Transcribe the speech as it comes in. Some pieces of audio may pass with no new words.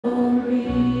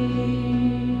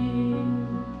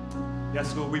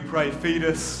Yes, Lord, we pray, feed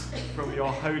us from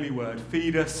your holy word.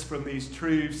 Feed us from these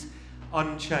truths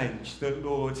unchanged. That,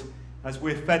 Lord, as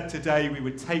we're fed today, we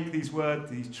would take these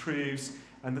words, these truths,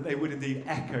 and that they would indeed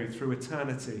echo through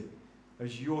eternity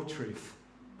as your truth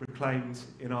proclaimed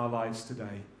in our lives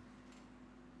today.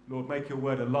 Lord, make your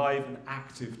word alive and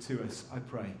active to us, I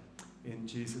pray. In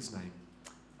Jesus' name.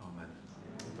 Amen.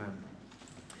 Amen.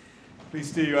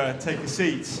 Please do take a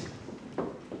seat.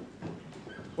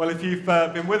 Well, if you've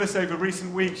been with us over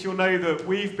recent weeks, you'll know that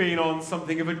we've been on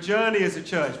something of a journey as a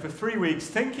church for 3 weeks,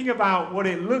 thinking about what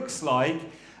it looks like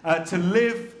to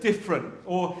live different,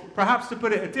 or perhaps to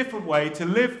put it a different way, to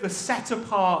live the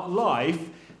set-apart life,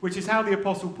 which is how the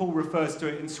Apostle Paul refers to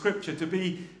it in Scripture, to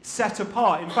be set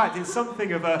apart. In fact, it's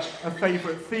something of a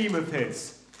favourite theme of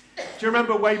his. Do you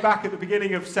remember way back at the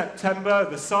beginning of September,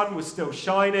 the sun was still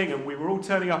shining and we were all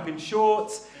turning up in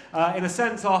shorts? In a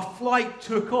sense, our flight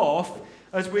took off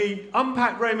as we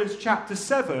unpacked Romans chapter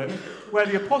 7, where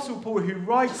the Apostle Paul, who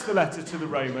writes the letter to the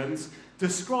Romans,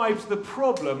 describes the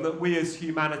problem that we as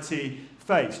humanity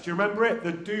face. Do you remember it?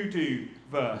 The do-do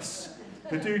verse.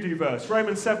 The do-do verse.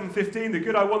 Romans 7:15, the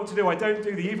good I want to do, I don't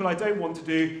do. The evil I don't want to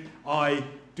do, I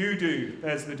do.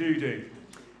 There's the do-do.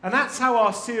 And that's how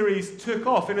our series took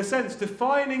off, in a sense,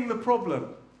 defining the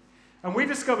problem. And we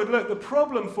discovered, look, the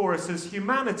problem for us as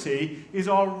humanity is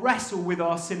our wrestle with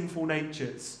our sinful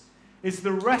natures. It's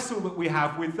the wrestle that we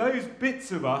have with those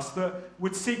bits of us that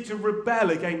would seek to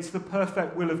rebel against the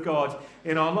perfect will of God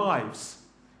in our lives.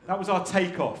 That was our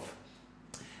takeoff.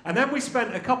 And then we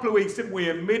spent a couple of weeks, didn't we,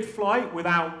 in mid-flight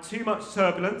without too much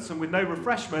turbulence and with no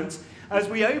refreshments, as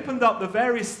we opened up the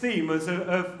various themes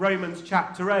of Romans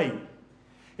chapter 8.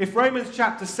 If Romans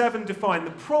chapter 7 defined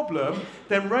the problem,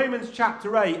 then Romans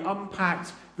chapter 8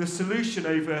 unpacked the solution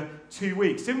over 2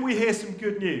 weeks. Didn't we hear some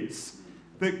good news?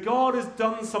 That God has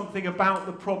done something about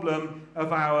the problem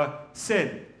of our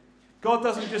sin. God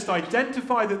doesn't just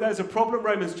identify that there's a problem,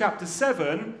 Romans chapter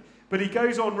 7, but he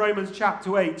goes on Romans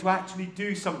chapter 8 to actually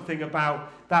do something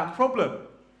about that problem.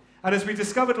 And as we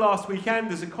discovered last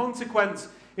weekend, as a consequence,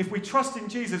 if we trust in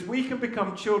Jesus, we can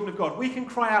become children of God. We can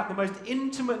cry out the most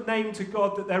intimate name to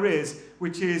God that there is,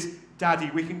 which is Daddy.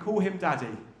 We can call him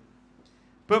Daddy.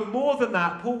 But more than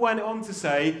that, Paul went on to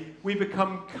say, we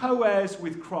become co-heirs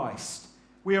with Christ.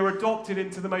 We are adopted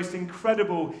into the most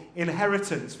incredible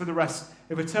inheritance for the rest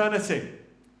of eternity.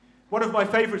 One of my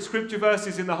favourite scripture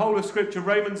verses in the whole of Scripture,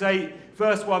 Romans 8,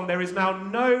 verse 1, there is now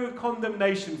no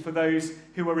condemnation for those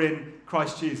who are in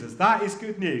Christ Jesus. That is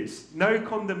good news. No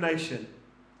condemnation.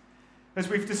 As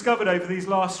we've discovered over these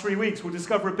last 3 weeks, we'll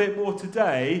discover a bit more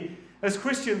today. As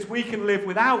Christians, we can live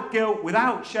without guilt,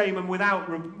 without shame, and without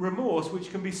remorse,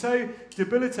 which can be so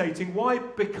debilitating. Why?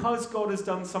 Because God has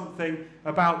done something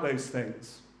about those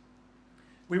things.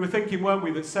 We were thinking, weren't we,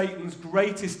 that Satan's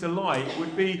greatest delight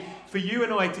would be for you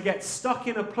and I to get stuck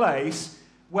in a place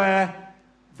where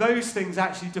those things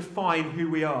actually define who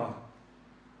we are.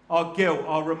 Our guilt,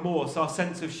 our remorse, our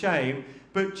sense of shame.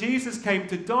 But Jesus came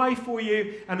to die for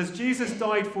you, and as Jesus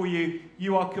died for you,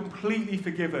 you are completely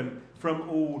forgiven from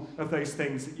all of those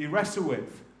things that you wrestle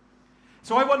with.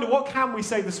 So I wonder, what can we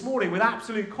say this morning with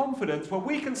absolute confidence? Well,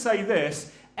 we can say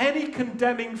this: any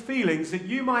condemning feelings that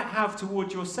you might have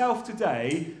towards yourself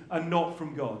today are not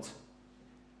from God.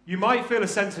 You might feel a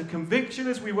sense of conviction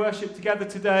as we worship together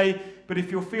today, but if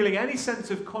you're feeling any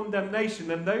sense of condemnation,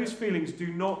 then those feelings do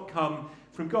not come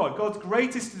from God. God's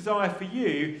greatest desire for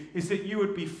you is that you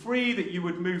would be free, that you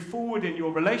would move forward in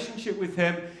your relationship with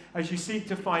him as you seek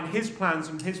to find his plans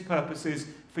and his purposes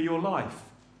for your life.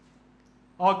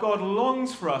 Our God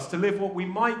longs for us to live what we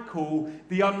might call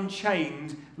the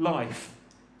unchained life.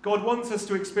 God wants us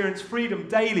to experience freedom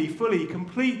daily, fully,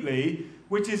 completely,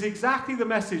 which is exactly the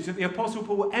message that the Apostle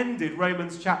Paul ended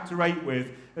Romans chapter 8 with,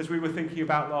 as we were thinking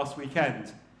about last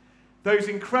weekend. Those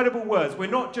incredible words, we're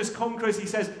not just conquerors, he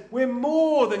says, we're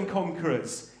more than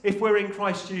conquerors if we're in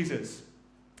Christ Jesus.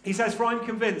 He says, for I'm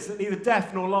convinced that neither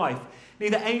death nor life,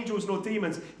 neither angels nor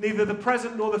demons, neither the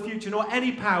present nor the future, nor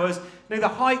any powers, neither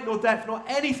height nor depth, nor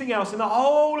anything else in the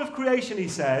whole of creation, he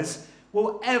says,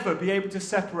 will ever be able to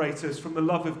separate us from the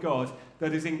love of God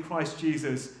that is in Christ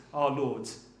Jesus our Lord.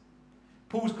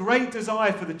 Paul's great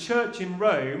desire for the church in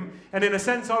Rome, and in a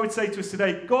sense I would say to us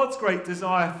today, God's great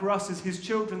desire for us as his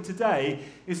children today,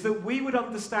 is that we would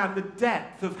understand the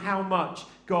depth of how much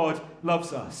God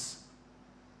loves us.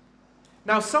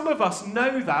 Now, some of us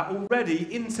know that already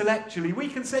intellectually. We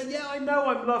can say, yeah, I know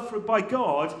I'm loved by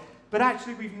God, but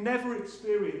actually we've never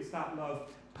experienced that love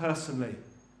personally.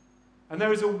 And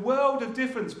there is a world of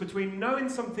difference between knowing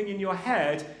something in your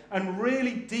head and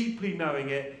really deeply knowing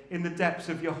it in the depths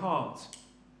of your heart.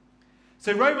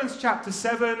 So Romans chapter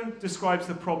 7 describes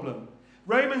the problem.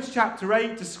 Romans chapter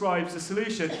 8 describes the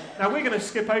solution. Now we're going to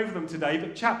skip over them today,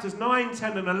 but chapters 9,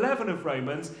 10 and 11 of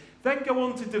Romans then go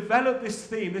on to develop this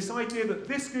theme, this idea that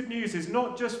this good news is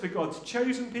not just for God's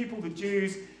chosen people, the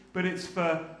Jews, but it's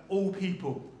for all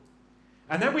people.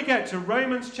 And then we get to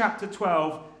Romans chapter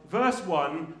 12, verse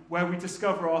 1, where we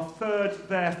discover our third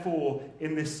therefore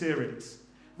in this series.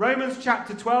 Romans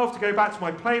chapter 12, to go back to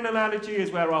my plane analogy, is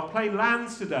where our plane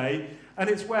lands today, and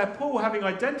it's where Paul, having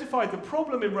identified the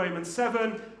problem in Romans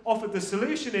 7, offered the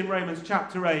solution in Romans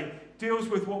chapter 8, deals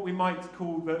with what we might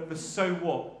call the so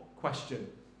what question.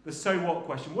 The so what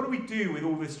question. What do we do with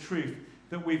all this truth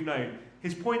that we've known?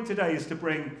 His point today is to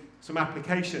bring some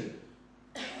application.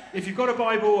 If you've got a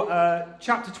Bible,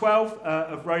 chapter 12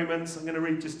 of Romans, I'm going to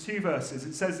read just 2 verses.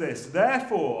 It says this: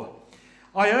 "Therefore,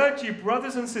 I urge you,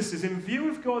 brothers and sisters, in view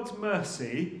of God's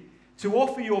mercy, to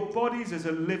offer your bodies as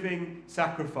a living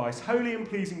sacrifice, holy and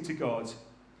pleasing to God.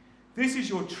 This is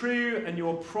your true and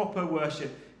your proper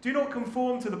worship. Do not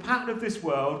conform to the pattern of this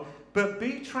world, but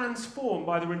be transformed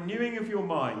by the renewing of your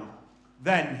mind.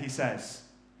 Then," he says,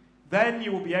 "then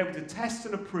you will be able to test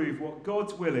and approve what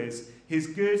God's will is, his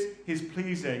good, his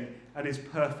pleasing, and his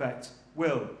perfect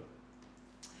will."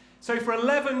 So for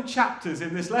 11 chapters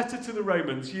in this letter to the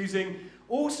Romans, using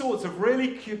all sorts of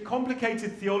really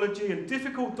complicated theology and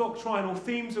difficult doctrinal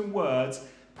themes and words,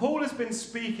 Paul has been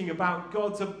speaking about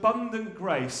God's abundant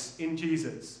grace in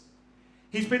Jesus.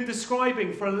 He's been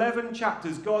describing for 11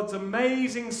 chapters God's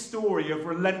amazing story of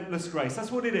relentless grace.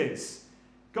 That's what it is.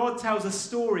 God tells a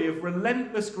story of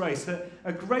relentless grace,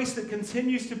 a grace that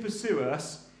continues to pursue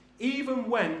us even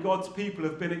when God's people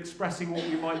have been expressing what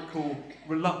we might call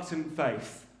reluctant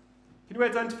faith. Can you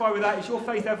identify with that? Is your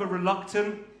faith ever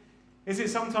reluctant? Is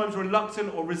it sometimes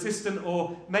reluctant or resistant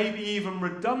or maybe even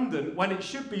redundant when it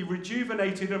should be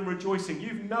rejuvenated and rejoicing?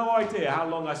 You've no idea how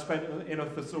long I spent in a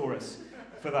thesaurus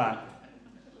for that.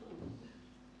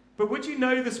 But would you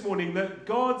know this morning that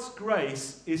God's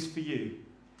grace is for you?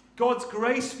 God's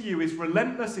grace for you is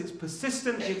relentless, it's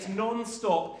persistent, it's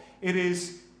non-stop, it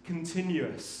is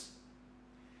continuous.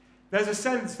 There's a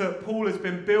sense that Paul has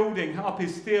been building up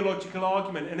his theological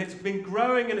argument, and it's been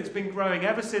growing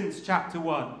ever since chapter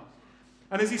 1.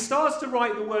 And as he starts to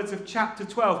write the words of chapter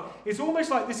 12, it's almost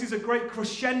like this is a great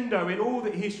crescendo in all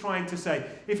that he's trying to say.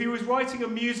 If he was writing a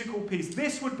musical piece,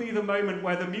 this would be the moment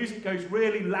where the music goes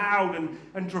really loud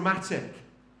and dramatic.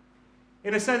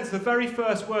 In a sense, the very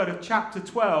first word of chapter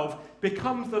 12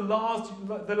 becomes the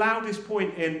loudest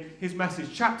point in his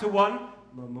message. Chapter 1,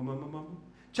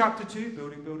 chapter 2,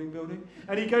 building.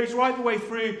 And he goes right the way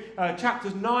through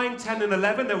chapters 9, 10 and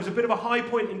 11. There was a bit of a high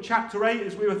point in chapter 8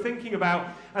 as we were thinking about.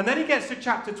 And then he gets to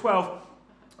chapter 12.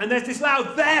 And there's this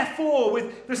loud therefore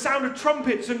with the sound of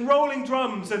trumpets and rolling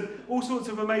drums and all sorts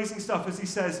of amazing stuff as he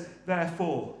says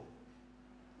therefore.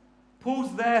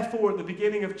 Paul's therefore at the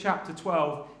beginning of chapter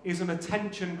 12 is an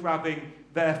attention-grabbing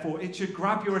therefore. It should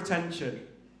grab your attention.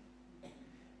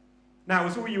 Now,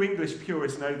 as all you English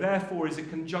purists know, therefore is a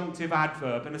conjunctive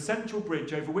adverb, an essential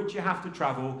bridge over which you have to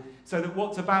travel so that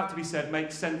what's about to be said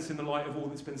makes sense in the light of all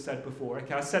that's been said before.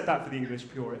 Okay, I said that for the English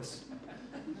purists.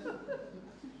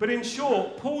 But in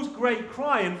short, Paul's great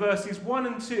cry in verses 1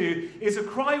 and 2 is a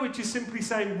cry which is simply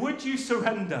saying, would you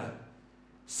surrender?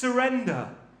 Surrender.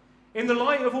 In the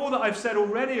light of all that I've said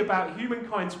already about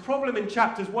humankind's problem in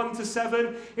chapters 1 to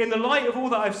 7, in the light of all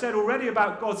that I've said already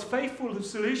about God's faithful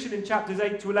solution in chapters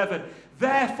 8 to 11,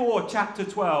 therefore, chapter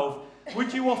 12,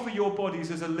 would you offer your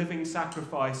bodies as a living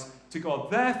sacrifice to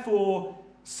God? Therefore,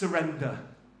 surrender.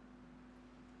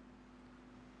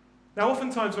 Now,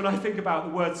 oftentimes when I think about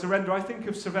the word surrender, I think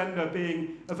of surrender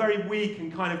being a very weak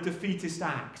and kind of defeatist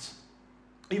act.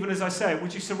 Even as I say it,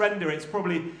 would you surrender? It's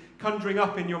probably conjuring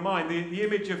up in your mind the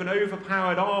image of an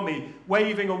overpowered army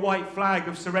waving a white flag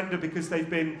of surrender because they've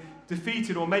been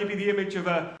defeated, or maybe the image of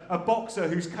a boxer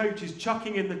whose coach is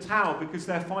chucking in the towel because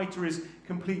their fighter is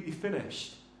completely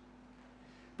finished.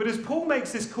 But as Paul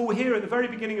makes this call here at the very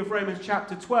beginning of Romans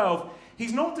chapter 12,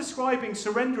 he's not describing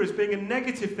surrender as being a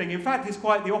negative thing. In fact, it's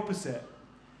quite the opposite.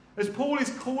 As Paul is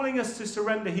calling us to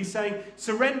surrender, he's saying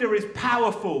surrender is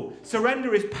powerful.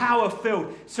 Surrender is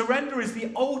power-filled. Surrender is the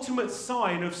ultimate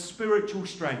sign of spiritual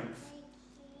strength.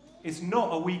 It's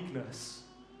not a weakness.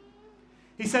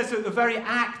 He says that the very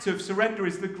act of surrender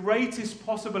is the greatest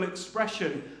possible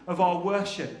expression of our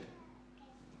worship.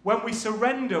 When we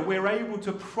surrender, we're able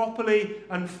to properly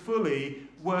and fully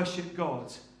worship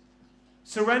God.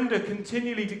 Surrender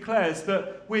continually declares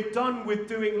that we're done with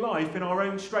doing life in our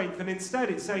own strength, and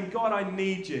instead it's saying, God, I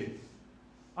need you.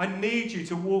 I need you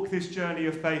to walk this journey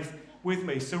of faith with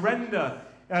me. Surrender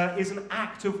is an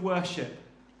act of worship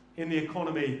in the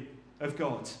economy of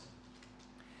God.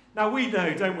 Now we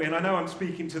know, don't we, and I know I'm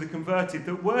speaking to the converted,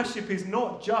 that worship is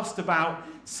not just about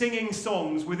singing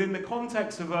songs within the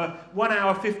context of a 1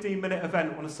 hour, 15-minute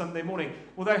event on a Sunday morning.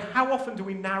 Although how often do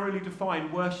we narrowly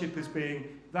define worship as being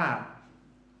that?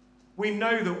 We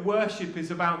know that worship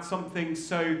is about something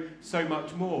so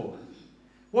much more.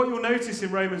 What you'll notice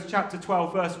in Romans chapter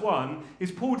 12, verse 1,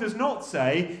 is Paul does not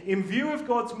say, in view of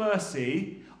God's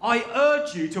mercy, I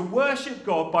urge you to worship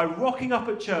God by rocking up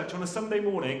at church on a Sunday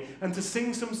morning and to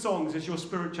sing some songs as your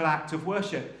spiritual act of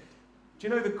worship. Do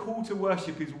you know the call to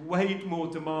worship is way more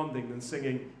demanding than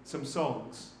singing some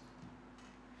songs?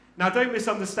 Now, don't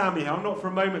misunderstand me here. I'm not for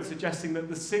a moment suggesting that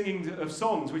the singing of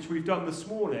songs, which we've done this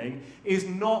morning, is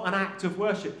not an act of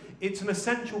worship. It's an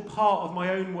essential part of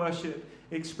my own worship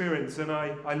experience, and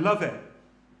I love it.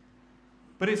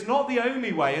 But it's not the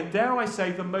only way, and dare I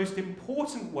say, the most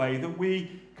important way that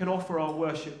we can offer our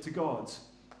worship to God.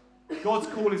 God's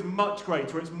call is much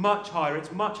greater, it's much higher,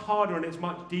 it's much harder, and it's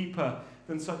much deeper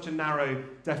than such a narrow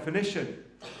definition.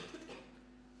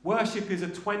 Worship is a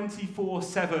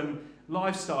 24/7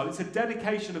 lifestyle. It's a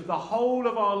dedication of the whole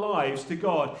of our lives to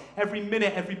God. Every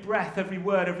minute, every breath, every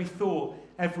word, every thought,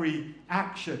 every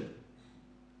action.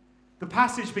 The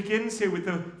passage begins here with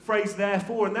the phrase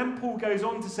therefore, and then Paul goes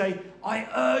on to say, I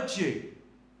urge you.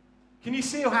 Can you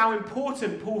see how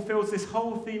important Paul feels this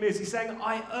whole theme is? He's saying,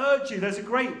 I urge you. There's a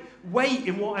great weight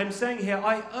in what I'm saying here.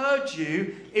 I urge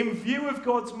you in view of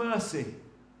God's mercy.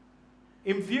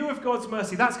 In view of God's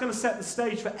mercy, that's going to set the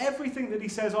stage for everything that he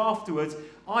says afterwards.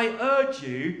 I urge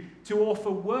you to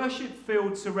offer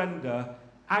worship-filled surrender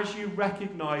as you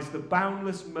recognize the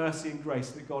boundless mercy and grace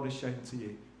that God has shown to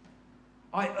you.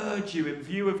 I urge you in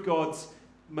view of God's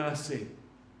mercy.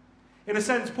 In a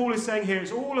sense, Paul is saying here,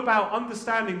 it's all about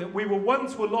understanding that we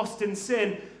once were lost in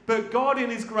sin, but God in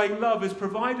his great love has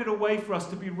provided a way for us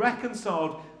to be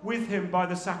reconciled with him by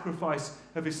the sacrifice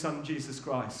of his Son, Jesus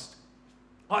Christ.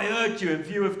 I urge you in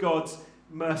view of God's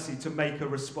mercy to make a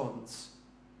response.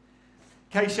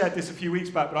 Kay shared this a few weeks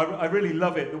back, but I really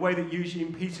love it, the way that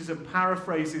Eugene Peterson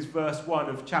paraphrases verse 1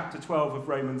 of chapter 12 of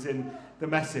Romans in the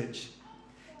Message.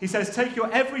 He says, take your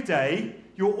everyday,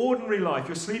 your ordinary life,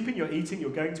 you're sleeping, you're eating, you're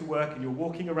going to work, and you're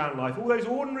walking around life, all those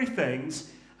ordinary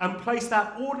things, and place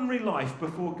that ordinary life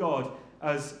before God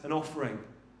as an offering.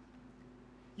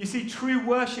 You see, true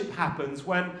worship happens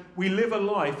when we live a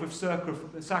life of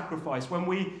sacrifice, when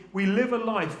we live a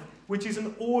life which is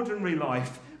an ordinary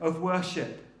life of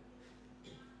worship.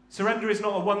 Surrender is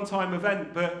not a one-time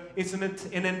event, but it's an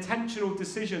intentional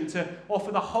decision to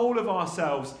offer the whole of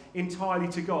ourselves entirely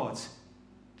to God.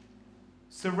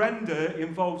 Surrender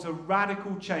involves a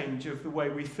radical change of the way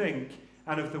we think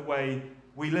and of the way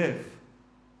we live.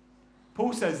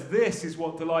 Paul says this is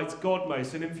what delights God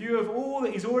most. And in view of all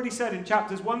that he's already said in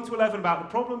chapters 1 to 11 about the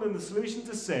problem and the solution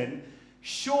to sin,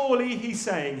 surely, he's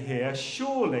saying here,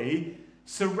 surely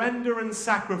surrender and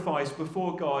sacrifice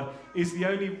before God is the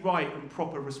only right and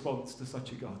proper response to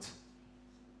such a God.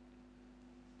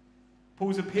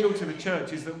 Paul's appeal to the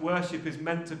church is that worship is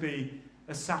meant to be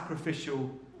a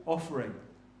sacrificial offering.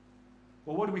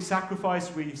 Well, what do we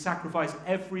sacrifice? We sacrifice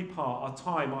every part, our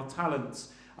time, our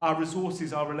talents, our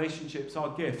resources, our relationships, our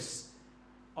gifts,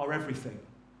 our everything.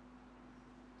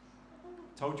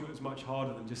 I told you it was much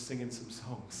harder than just singing some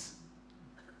songs.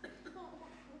 Do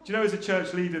you know, as a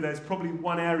church leader, there's probably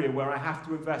one area where I have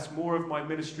to invest more of my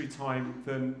ministry time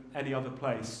than any other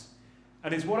place.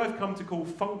 And it's what I've come to call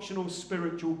functional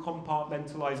spiritual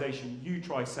compartmentalization. You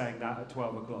try saying that at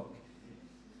 12 o'clock.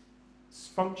 It's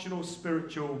functional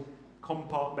spiritual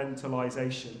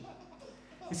compartmentalization.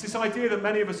 It's this idea that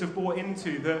many of us have bought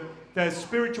into, that there's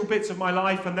spiritual bits of my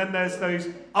life and then there's those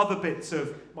other bits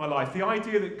of my life. The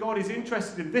idea that God is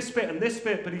interested in this bit and this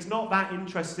bit, but he's not that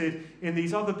interested in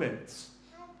these other bits.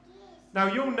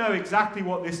 Now, you'll know exactly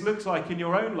what this looks like in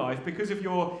your own life because of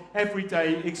your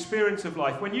everyday experience of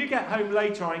life. When you get home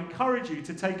later, I encourage you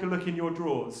to take a look in your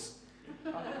drawers.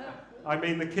 I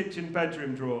mean the kitchen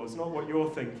bedroom drawers, not what you're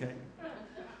thinking.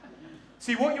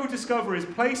 See, what you'll discover is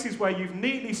places where you've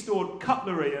neatly stored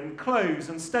cutlery and clothes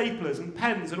and staplers and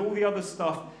pens and all the other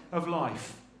stuff of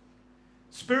life.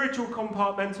 Spiritual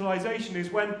compartmentalization is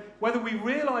when, whether we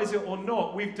realize it or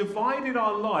not, we've divided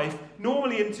our life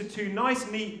normally into two nice,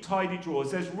 neat, tidy drawers.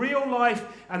 There's real life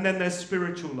and then there's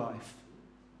spiritual life.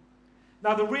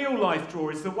 Now, the real life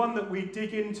drawer is the one that we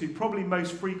dig into probably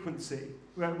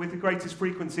with the greatest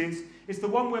frequency. It's the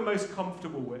one we're most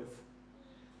comfortable with.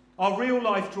 Our real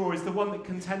life drawer is the one that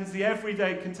contains the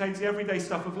everyday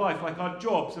stuff of life, like our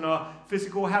jobs and our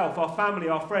physical health, our family,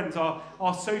 our friends,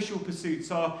 our social pursuits,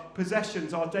 our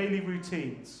possessions, our daily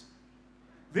routines.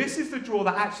 This is the draw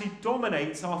that actually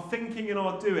dominates our thinking and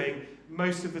our doing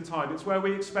most of the time. It's where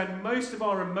we expend most of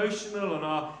our emotional and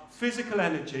our physical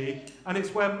energy, and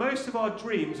it's where most of our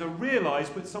dreams are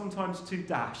realised but sometimes too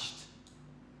dashed.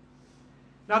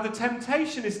 Now, the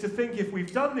temptation is to think, if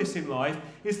we've done this in life,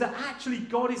 is that actually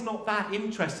God is not that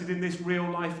interested in this real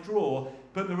life draw,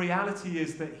 but the reality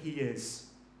is that he is.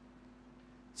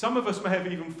 Some of us may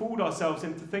have even fooled ourselves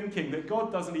into thinking that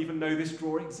God doesn't even know this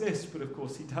draw exists, but of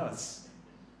course he does.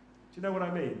 Do you know what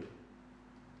I mean?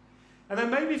 And then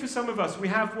maybe for some of us, we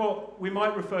have what we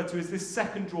might refer to as this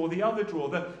second draw, the other draw,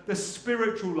 the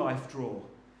spiritual life draw.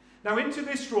 Now, into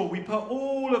this draw, we put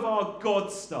all of our God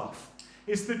stuff.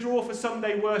 It's the draw for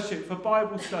Sunday worship, for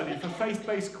Bible study, for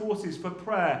faith-based courses, for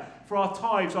prayer, for our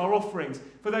tithes, our offerings,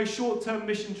 for those short-term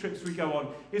mission trips we go on.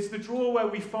 It's the draw where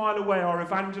we file away our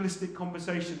evangelistic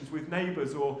conversations with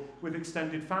neighbours or with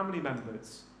extended family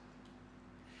members.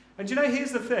 And you know,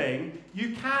 here's the thing,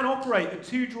 you can operate a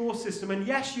two-draw system, and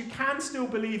yes, you can still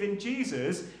believe in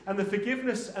Jesus and the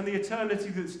forgiveness and the eternity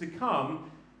that's to come,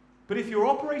 but if you're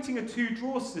operating a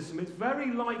two-draw system, it's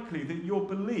very likely that your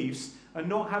beliefs are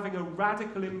not having a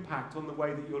radical impact on the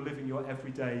way that you're living your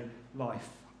everyday life.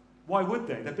 Why would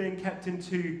they? They're being kept in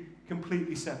two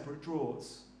completely separate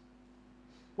drawers.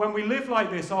 When we live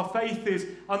like this, our faith is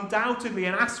undoubtedly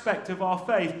an aspect of our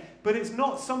faith, but it's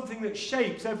not something that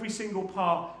shapes every single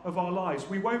part of our lives.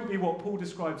 We won't be what Paul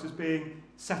describes as being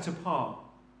set apart.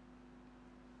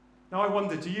 Now I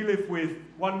wonder, do you live with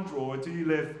one drawer or do you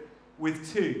live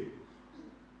with two?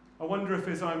 I wonder if,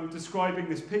 as I'm describing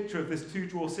this picture of this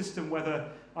two-drawer system, whether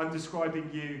I'm describing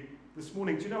you this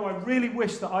morning. Do you know, I really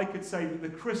wish that I could say that the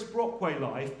Chris Brockway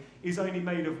life is only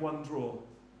made of one drawer.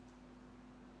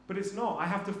 But it's not. I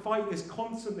have to fight this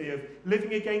constantly of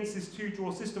living against this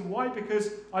two-drawer system. Why? Because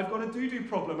I've got a do-do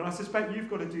problem, and I suspect you've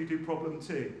got a do-do problem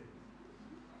too.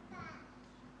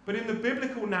 But in the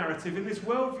biblical narrative, in this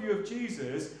worldview of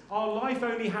Jesus, our life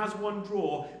only has one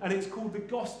drawer, and it's called the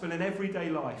gospel in everyday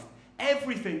life.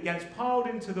 Everything gets piled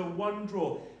into the one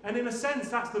drawer. And in a sense,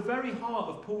 that's the very heart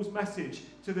of Paul's message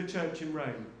to the church in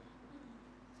Rome.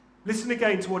 Listen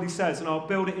again to what he says, and I'll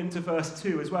build it into verse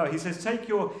 2 as well. He says, take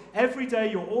your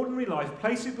everyday, your ordinary life,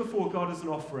 place it before God as an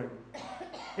offering.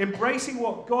 Embracing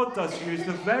what God does for you is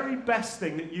the very best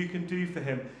thing that you can do for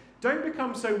him. Don't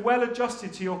become so well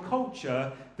adjusted to your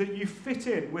culture that you fit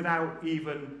in without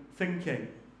even thinking.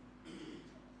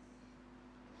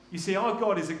 You see, our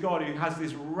God is a God who has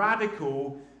this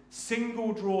radical,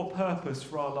 single-draw purpose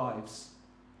for our lives.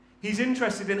 He's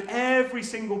interested in every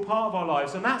single part of our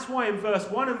lives. And that's why in verse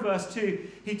 1 and verse 2,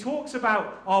 he talks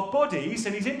about our bodies,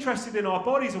 and he's interested in our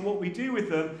bodies and what we do with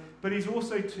them, but he's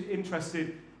also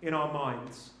interested in our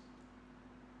minds.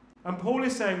 And Paul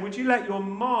is saying, would you let your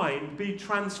mind be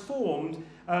transformed?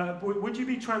 Would you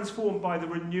be transformed by the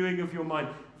renewing of your mind?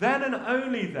 Then and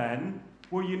only then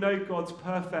will you know God's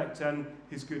perfect and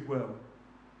his good will.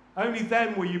 Only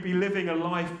then will you be living a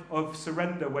life of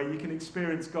surrender where you can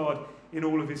experience God in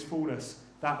all of his fullness,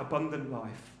 that abundant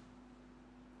life.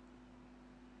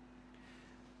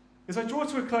 As I draw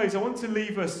to a close, I want to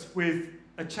leave us with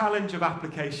a challenge of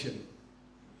application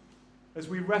as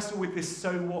we wrestle with this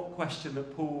so what question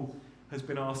that Paul has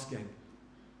been asking.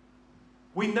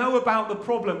 We know about the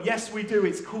problem. Yes, we do.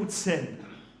 It's called sin.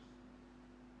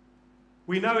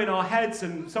 We know in our heads,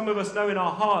 and some of us know in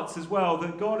our hearts as well,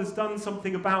 that God has done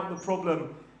something about the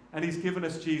problem and he's given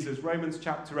us Jesus. Romans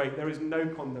chapter 8, there is no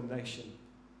condemnation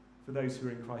for those who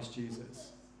are in Christ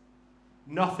Jesus.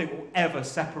 Nothing will ever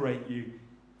separate you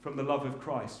from the love of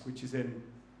Christ, which is in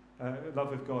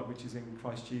love of God, which is in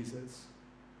Christ Jesus.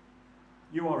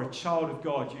 You are a child of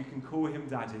God. You can call him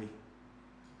Daddy.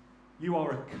 You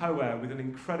are a co-heir with an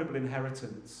incredible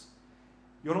inheritance.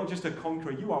 You're not just a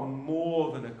conqueror, you are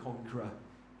more than a conqueror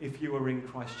if you are in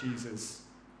Christ Jesus.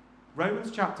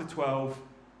 Romans chapter 12,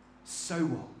 so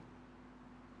what?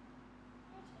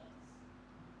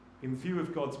 In view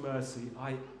of God's mercy,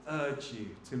 I urge you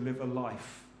to live a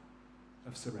life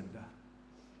of surrender.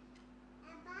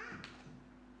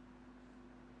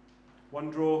 One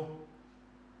drawer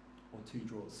or two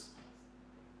drawers?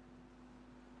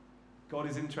 God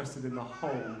is interested in the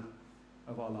whole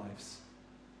of our lives.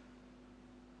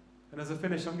 And as I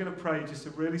finish, I'm going to pray just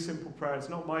a really simple prayer. It's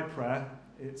not my prayer.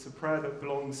 It's a prayer that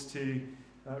belongs to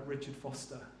Richard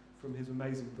Foster from his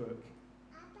amazing book.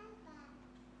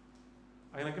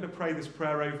 And I'm going to pray this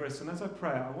prayer over us. And as I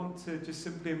pray, I want to just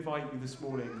simply invite you this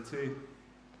morning to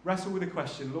wrestle with a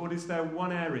question. Lord, is there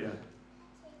one area?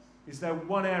 Is there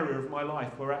one area of my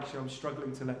life where actually I'm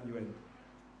struggling to let you in?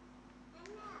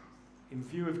 In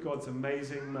view of God's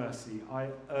amazing mercy, I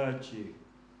urge you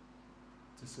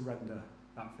to surrender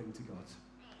that thing to God.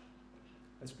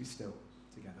 Let's be still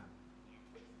together.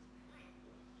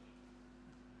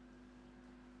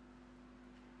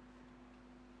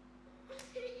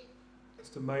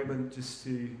 Just a moment just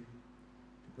to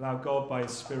allow God by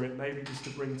His Spirit maybe just to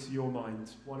bring to your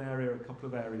mind one area, a couple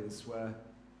of areas where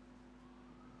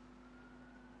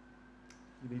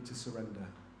you need to surrender.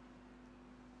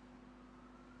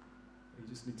 You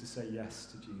just need to say yes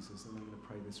to Jesus, and I'm going to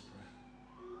pray this prayer.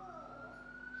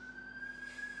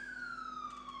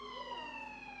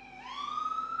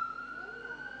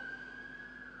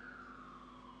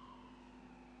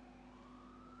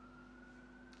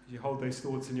 As you hold those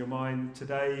thoughts in your mind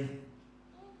today,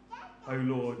 O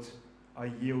Lord, I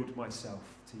yield myself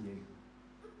to you.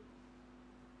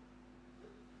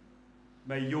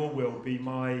 May your will be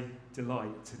my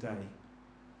delight today.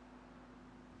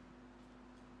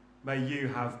 May you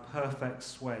have perfect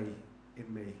sway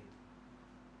in me.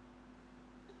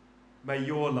 May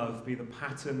your love be the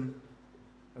pattern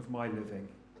of my living.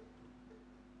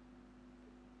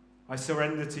 I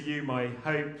surrender to you my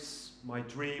hopes, my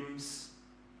dreams,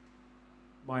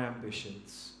 my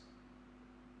ambitions.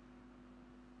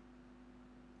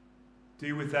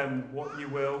 Do with them what you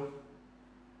will,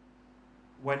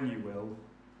 when you will,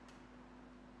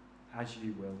 as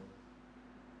you will.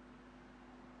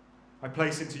 I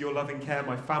place into your loving care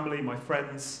my family, my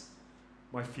friends,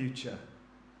 my future.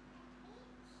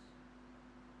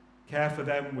 Care for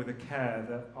them with a care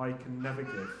that I can never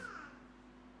give.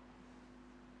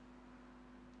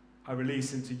 I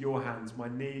release into your hands my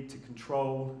need to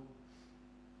control,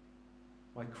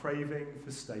 my craving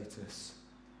for status,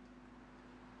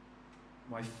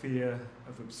 my fear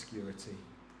of obscurity.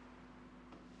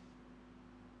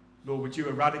 Lord, would you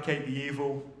eradicate the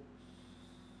evil,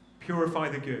 purify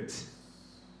the good,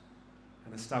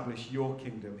 and establish your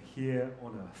kingdom here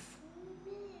on earth.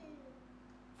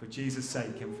 For Jesus'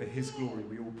 sake and for his glory,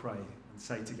 we all pray and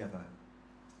say together,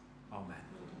 Amen.